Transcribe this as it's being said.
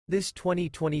This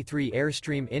 2023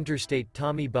 Airstream Interstate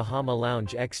Tommy Bahama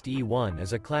Lounge XD1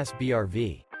 is a Class B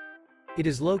RV. It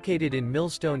is located in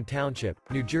Millstone Township,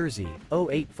 New Jersey,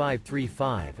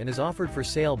 08535 and is offered for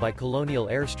sale by Colonial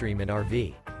Airstream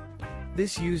RV.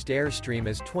 This used Airstream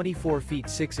is 24 feet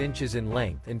 6 inches in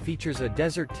length and features a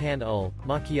desert tan hull,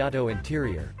 Macchiato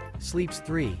interior, sleeps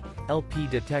 3, LP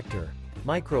detector,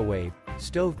 microwave,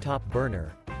 stove top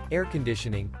burner, air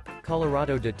conditioning,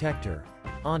 Colorado Detector,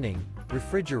 awning,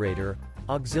 refrigerator,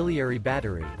 auxiliary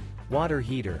battery, water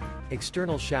heater,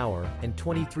 external shower, and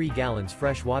 23 gallons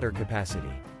fresh water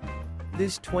capacity.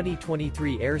 This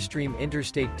 2023 Airstream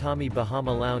Interstate Tommy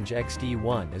Bahama Lounge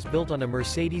XD1 is built on a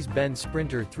Mercedes-Benz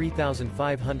Sprinter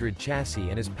 3500 chassis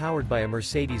and is powered by a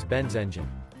Mercedes-Benz engine.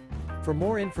 For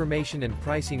more information and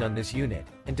pricing on this unit,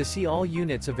 and to see all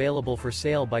units available for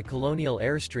sale by Colonial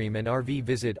Airstream RV,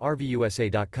 visit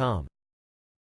RVUSA.com.